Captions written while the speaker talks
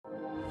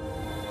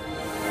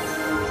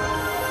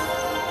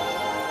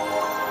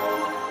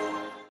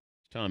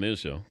Tom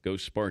Izzo, Go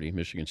Sparty,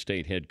 Michigan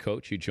State head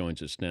coach. He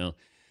joins us now.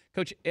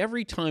 Coach,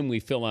 every time we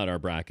fill out our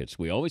brackets,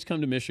 we always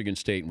come to Michigan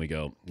State and we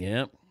go,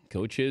 yeah,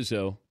 Coach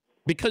Izzo,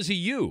 because of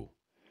you.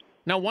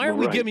 Now, why are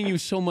we giving you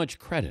so much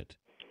credit?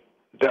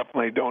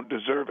 Definitely don't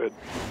deserve it.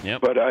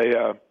 Yep. But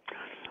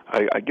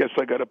I guess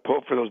I got to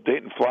pull for those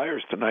Dayton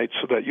Flyers tonight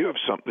so that you have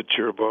something to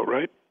cheer about,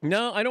 right?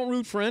 No, I don't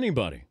root for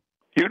anybody.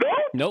 You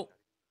don't? Nope.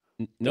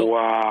 Nope.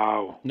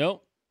 Wow.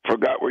 Nope.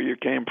 Forgot where you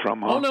came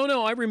from, huh? Oh,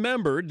 no. I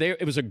remembered.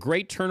 It was a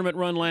great tournament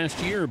run last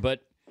year,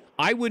 but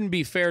I wouldn't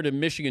be fair to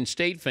Michigan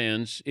State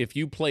fans if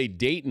you played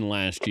Dayton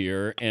last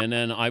year and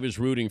then I was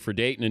rooting for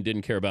Dayton and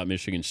didn't care about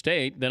Michigan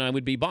State. Then I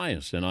would be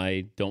biased, and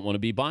I don't want to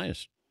be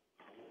biased.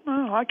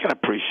 Well, I can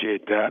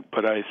appreciate that,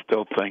 but I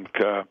still think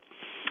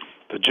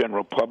the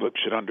general public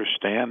should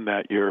understand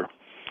that your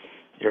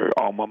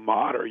alma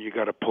mater, you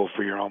got to pull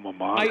for your alma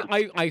mater.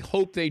 I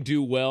hope they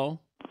do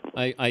well.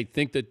 I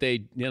think that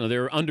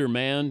they're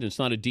undermanned. It's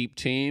not a deep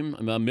team.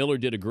 Miller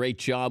did a great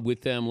job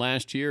with them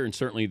last year and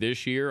certainly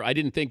this year. I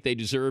didn't think they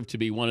deserved to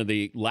be one of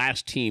the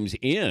last teams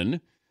in.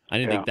 I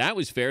didn't think that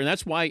was fair, and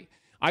that's why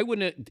I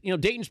wouldn't.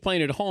 Dayton's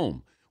playing at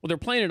home. Well, they're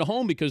playing at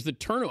home because the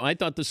tournament. I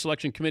thought the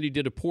selection committee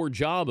did a poor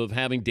job of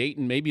having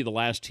Dayton maybe the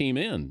last team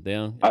in.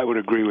 Yeah. I would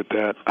agree with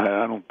that.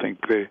 I don't think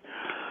they.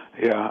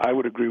 Yeah, I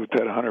would agree with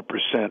that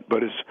 100%.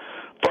 But as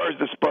far as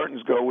the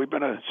Spartans go, we've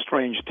been a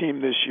strange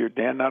team this year,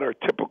 Dan. Not our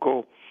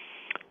typical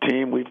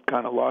team. We've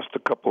kind of lost a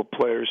couple of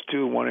players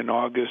too. One in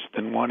August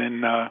and one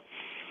in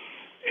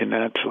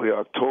actually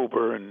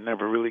October, and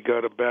never really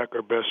got back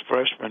our best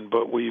freshman.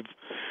 But we've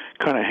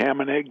kind of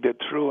ham and egged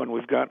it through, and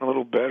we've gotten a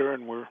little better,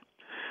 and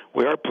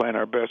we are playing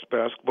our best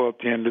basketball at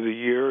the end of the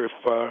year. If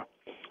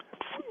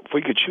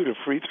we could shoot a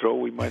free throw,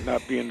 we might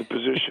not be in the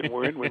position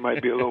we're in. We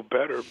might be a little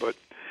better, but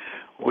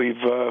we've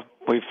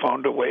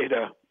found a way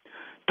to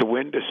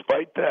win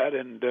despite that.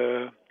 And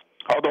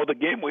although the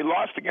game we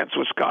lost against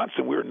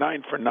Wisconsin, we were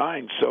 9 for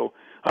 9, so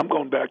I'm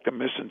going back to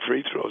missing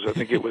free throws. I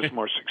think it was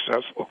more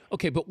successful.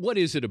 Okay, but what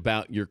is it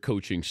about your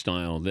coaching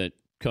style that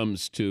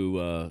comes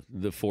to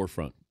the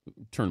forefront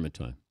tournament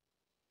time?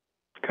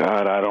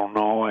 God, I don't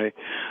know.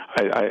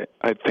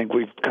 I think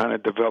we've kind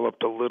of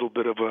developed a little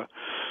bit of a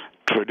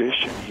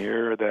tradition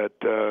here that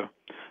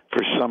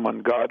for some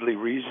ungodly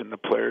reason, the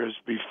players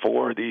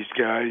before these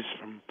guys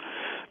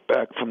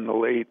back from the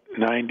late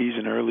 90s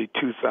and early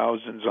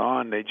 2000s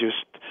on, they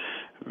just,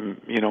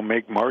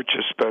 make March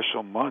a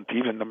special month.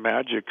 Even the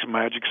Magic's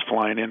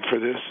flying in for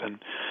this, and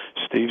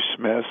Steve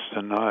Smith,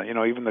 and,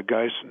 even the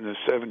guys from the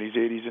 70s,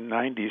 80s, and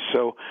 90s.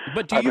 So,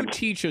 but do you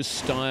teach a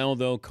style,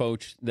 though,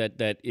 Coach,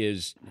 that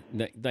is,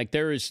 like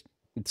there is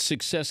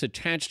success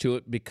attached to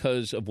it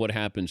because of what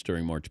happens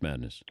during March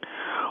Madness?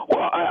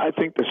 Well, I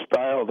think the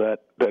style that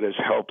has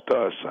helped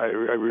us, I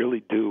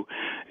really do,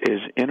 is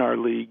in our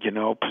league,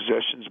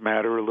 possessions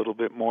matter a little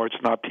bit more.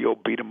 It's not the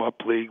old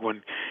beat-em-up league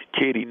when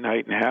Katie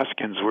Knight and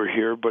Haskins were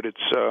here, but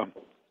it's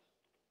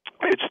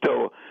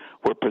still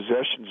where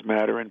possessions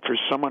matter. And for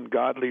some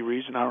ungodly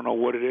reason, I don't know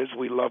what it is,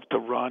 we love to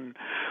run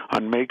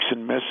on makes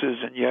and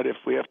misses, and yet if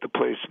we have to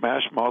play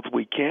smash mouth,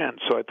 we can.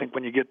 So I think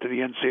when you get to the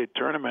NCAA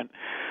tournament,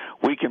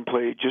 we can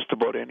play just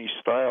about any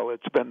style.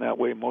 It's been that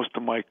way most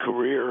of my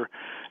career,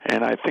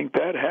 and I think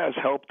that has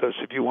helped us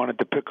if you wanted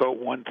to pick out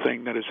one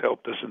thing that has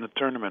helped us in the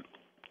tournament.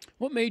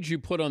 What made you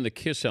put on the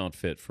KISS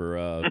outfit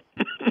for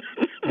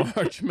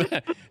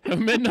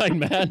Midnight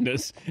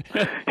Madness?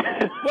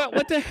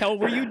 What the hell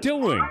were you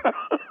doing?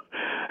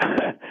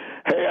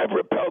 Hey, I've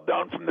rappelled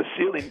down from the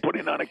ceiling.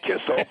 Putting on a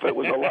KISS outfit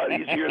was a lot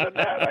easier than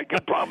that. I can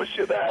promise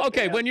you that.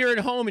 Okay, man. When you're at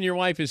home and your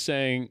wife is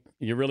saying,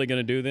 "You're really going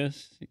to do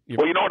this?"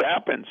 Well, you know what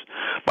happens?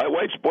 My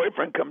wife's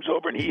boyfriend comes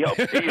over and he helps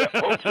me.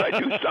 Hopes I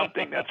do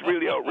something that's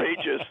really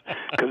outrageous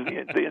because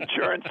the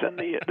insurance and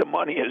the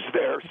money is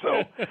there.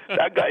 So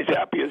that guy's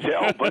happy as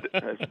hell. But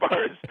as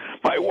far as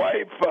my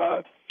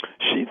wife,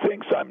 she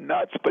thinks I'm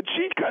nuts. But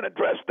she kind of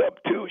dressed up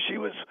too. She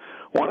was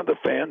one of the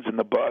fans in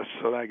the bus,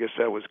 so I guess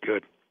that was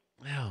good.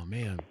 Oh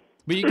man.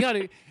 But you got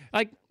to,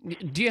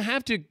 do you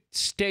have to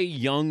stay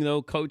young,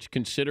 though, Coach,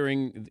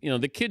 considering,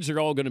 the kids are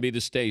all going to be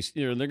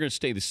they're going to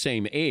stay the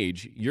same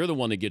age. You're the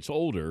one that gets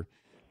older,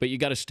 but you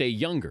got to stay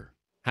younger.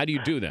 How do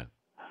you do that?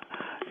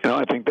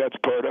 I think that's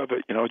part of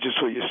it.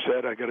 Just what you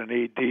said, I got an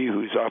AD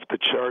who's off the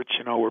charts.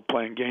 We're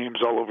playing games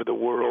all over the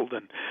world,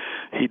 and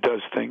he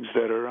does things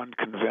that are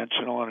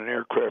unconventional on an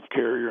aircraft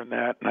carrier and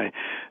that.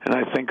 And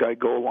I think I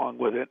go along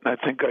with it. And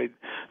I think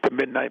the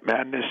Midnight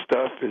Madness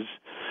stuff is,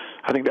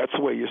 I think that's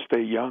the way you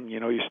stay young. You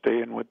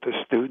stay in with the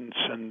students,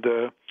 and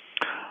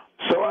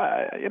so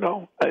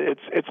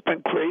it's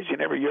been crazy.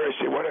 And every year I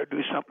say, why do I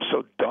do something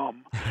so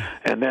dumb?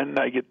 And then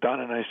I get done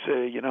and I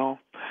say,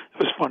 it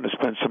was fun to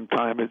spend some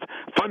time. It's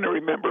fun to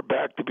remember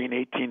back to being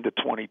 18 to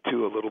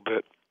 22 a little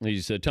bit.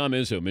 He's Tom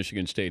Izzo,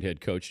 Michigan State head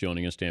coach,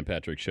 joining us, Dan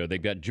Patrick Show.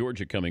 They've got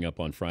Georgia coming up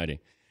on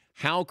Friday.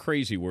 How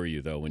crazy were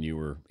you, though, when you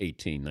were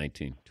 18,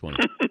 19, 20?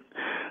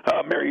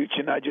 Mariucci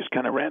and I just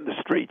kind of ran the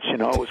streets. It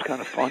was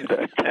kind of fun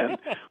back then.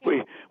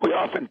 We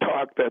often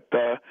talked that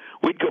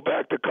we'd go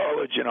back to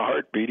college in a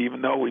heartbeat,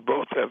 even though we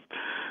both have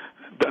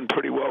done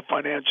pretty well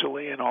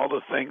financially and all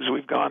the things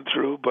we've gone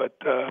through. But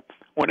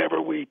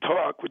whenever we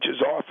talk, which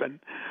is often,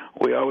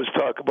 we always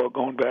talk about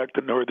going back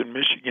to northern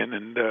Michigan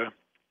and,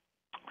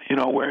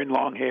 wearing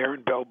long hair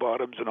and bell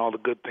bottoms and all the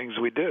good things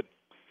we did.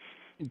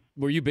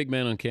 Were you big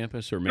man on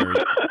campus or married?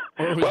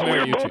 Or was Well, we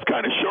were Mariucci? both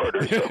kind of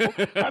shorter,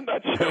 so I'm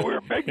not sure we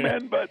were big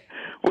men, but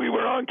we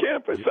were on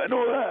campus. I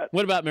know that.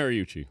 What about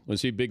Mariucci?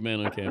 Was he a big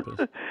man on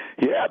campus?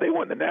 Yeah, they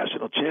won the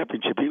national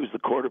championship. He was the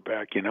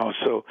quarterback,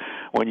 so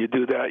when you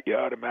do that, you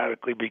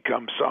automatically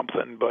become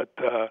something. But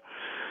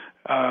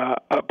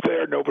up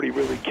there, nobody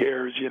really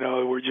cares. We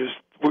were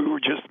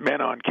just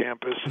men on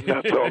campus, and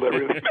that's all that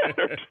really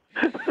mattered.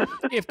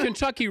 If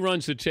Kentucky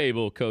runs the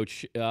table,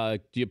 Coach, do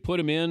you put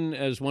them in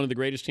as one of the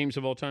greatest teams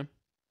of all time?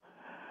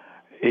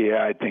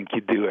 Yeah, I think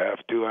you do have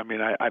to. I mean,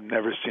 I've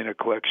never seen a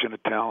collection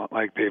of talent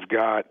like they've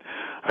got.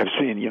 I've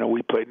seen,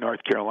 we played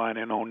North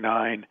Carolina in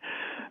 2009.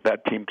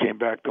 That team came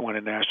back to win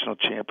a national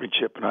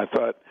championship, and I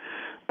thought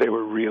they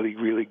were really,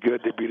 really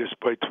good. They beat us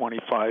by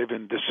 25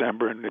 in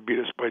December, and they beat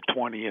us by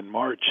 20 in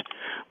March.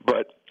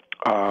 But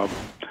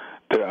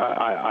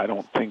I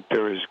don't think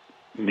they're as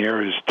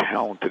near as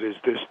talented as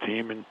this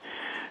team,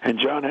 and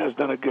John has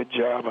done a good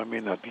job. I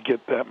mean, to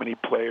get that many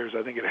players,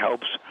 I think it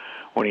helps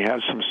when he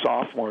has some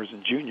sophomores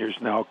and juniors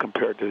now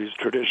compared to his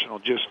traditional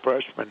just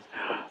freshmen.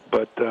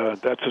 But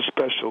that's a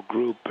special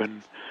group,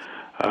 and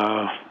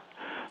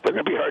they're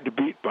going to be hard to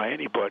beat by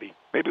anybody.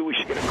 Maybe we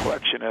should get a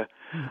collection of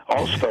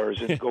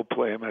all-stars and go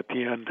play them at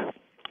the end.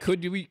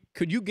 Could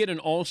you get an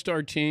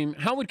all-star team?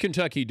 How would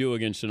Kentucky do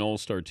against an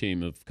all-star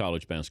team of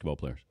college basketball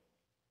players?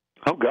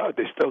 Oh God,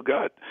 they still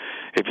got.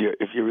 If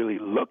you really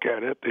look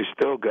at it, they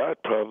still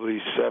got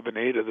probably 7,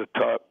 8 of the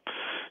top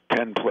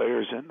 10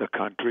 players in the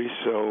country.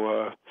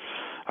 So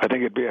I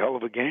think it'd be a hell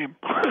of a game.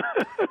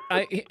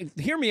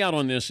 Hear me out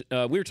on this.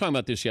 We were talking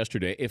about this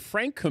yesterday. If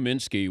Frank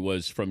Kaminsky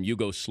was from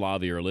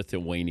Yugoslavia or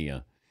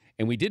Lithuania,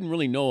 and we didn't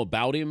really know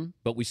about him,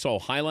 but we saw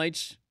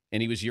highlights,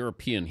 and he was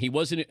European, he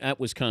wasn't at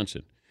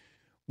Wisconsin,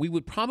 we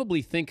would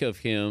probably think of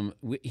him,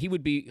 he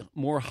would be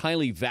more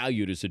highly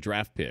valued as a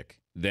draft pick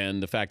than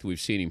the fact that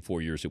we've seen him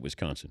 4 years at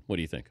Wisconsin. What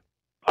do you think?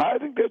 I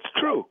think that's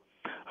true.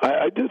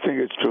 I do think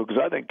it's true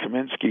because I think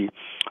Kaminsky,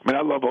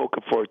 I love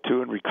Okafor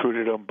too and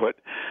recruited him, but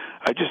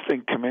I just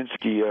think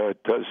Kaminsky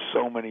does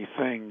so many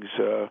things.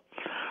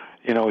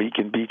 He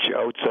can beat you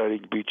outside, he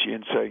can beat you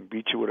inside, he can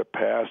beat you with a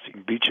pass, he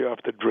can beat you off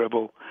the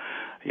dribble.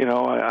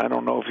 I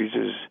don't know if he's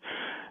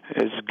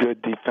as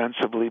good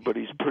defensively, but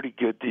he's pretty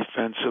good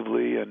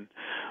defensively, and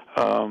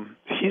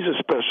he's a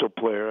special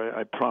player.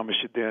 I promise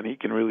you, Dan, he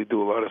can really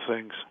do a lot of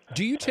things.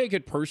 Do you take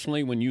it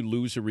personally when you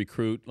lose a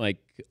recruit like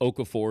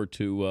Okafor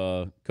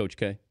to Coach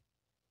K?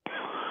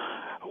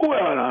 Well,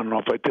 I don't know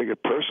if I take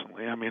it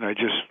personally. I mean, I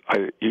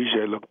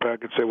usually look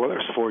back and say, well,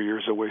 there's 4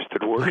 years of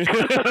wasted work.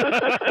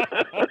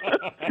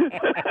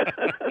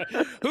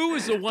 Who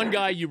was the one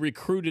guy you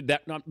recruited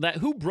that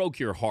who broke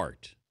your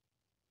heart?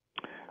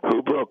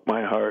 Who broke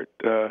my heart?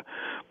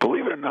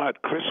 Believe it or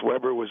not, Chris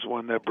Webber was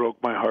one that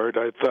broke my heart.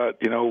 I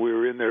thought, we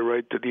were in there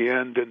right to the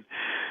end, and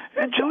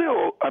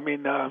Jaleel.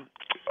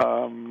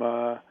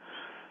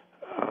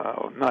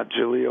 Not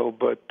Jaleel,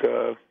 but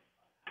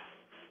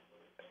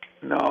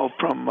no,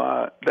 from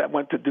that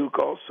went to Duke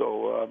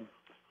also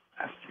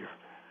last year.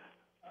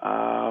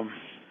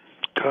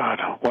 God,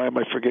 why am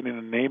I forgetting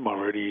the name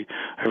already?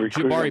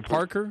 Jabari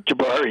Parker?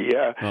 Jabari,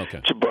 yeah. Okay.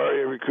 Jabari,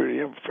 I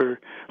recruited him for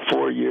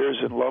 4 years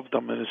and loved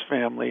him and his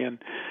family. And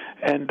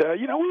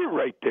we were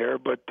right there.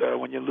 But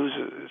when you lose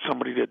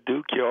somebody to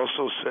Duke, you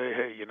also say,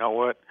 hey, you know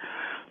what?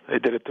 They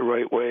did it the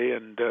right way,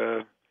 and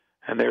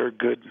they're a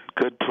good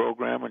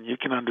program, and you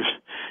can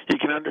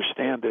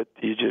understand it.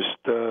 You just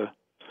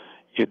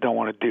you don't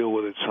want to deal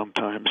with it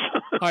sometimes.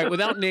 All right,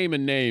 without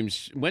naming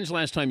names, when's the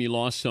last time you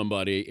lost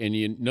somebody and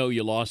you know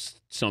you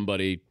lost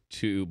somebody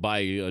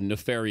by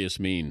nefarious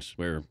means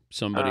where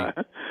somebody...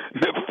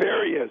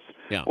 Nefarious?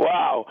 Yeah.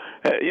 Wow.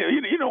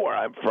 You know where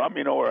I'm from.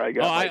 You know where I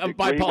got my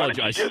degree. I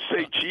apologize. Why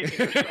don't you just say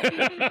cheating or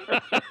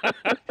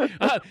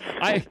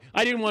something?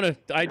 I didn't want to...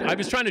 I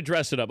was trying to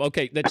dress it up.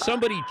 Okay, that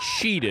somebody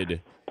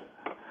cheated.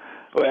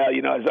 Well,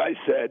 as I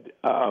said...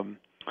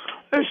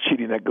 there's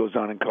cheating that goes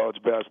on in college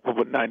basketball,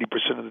 but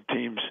 90% of the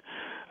teams,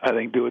 I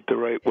think, do it the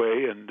right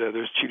way, and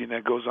there's cheating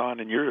that goes on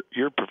in your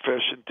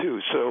profession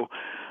too. So,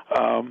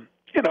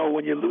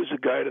 when you lose a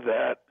guy to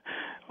that,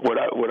 what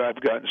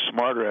I've gotten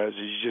smarter as is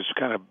you just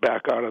kind of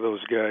back out of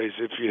those guys.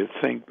 If you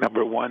think,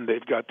 number one,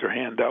 they've got their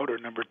hand out, or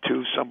number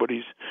two,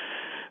 somebody's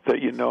that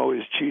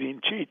is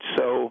cheats.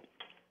 So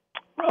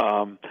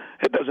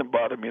it doesn't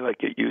bother me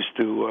like it used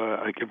to.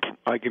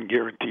 I can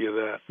guarantee you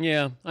that.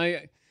 Yeah,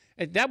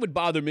 that would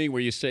bother me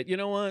where you say, you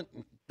know what,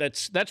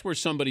 that's where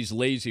somebody's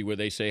lazy, where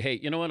they say, hey,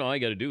 you know what, all I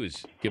got to do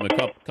is give him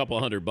a couple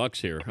 $100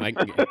 here. I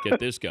can get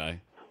this guy.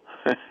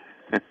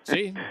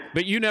 See?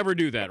 But you never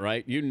do that,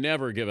 right? You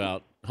never give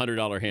out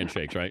 $100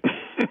 handshakes, right?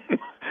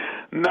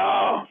 No,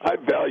 I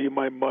value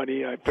my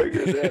money. I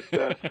figure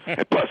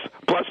that.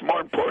 Plus,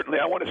 more importantly,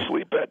 I want to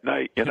sleep at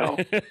night.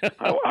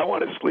 I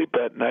want to sleep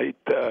at night.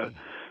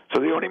 So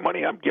the only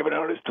money I'm giving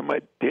out is to my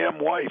damn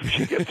wife.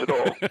 She gets it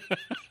all.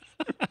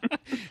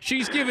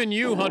 She's giving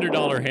you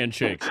 $100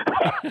 handshakes.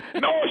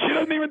 No, she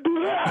doesn't even do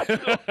that.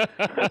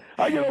 So,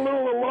 I get a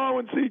little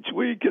allowance each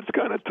week. It's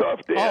kind of tough,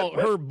 Dan. Oh,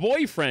 her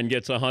boyfriend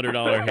gets a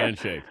 $100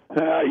 handshake.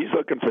 He's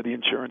looking for the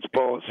insurance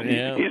policy.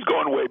 Yeah. He's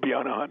going way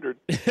beyond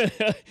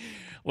 100.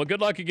 Well,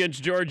 good luck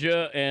against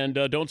Georgia, and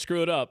don't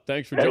screw it up.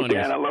 Thanks for Hey, joining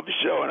Dan, us. I love the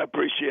show, and I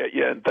appreciate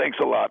you, and thanks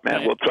a lot,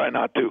 man. We'll try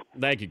not to.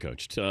 Thank you,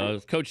 Coach.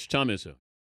 Coach Tom Izzo.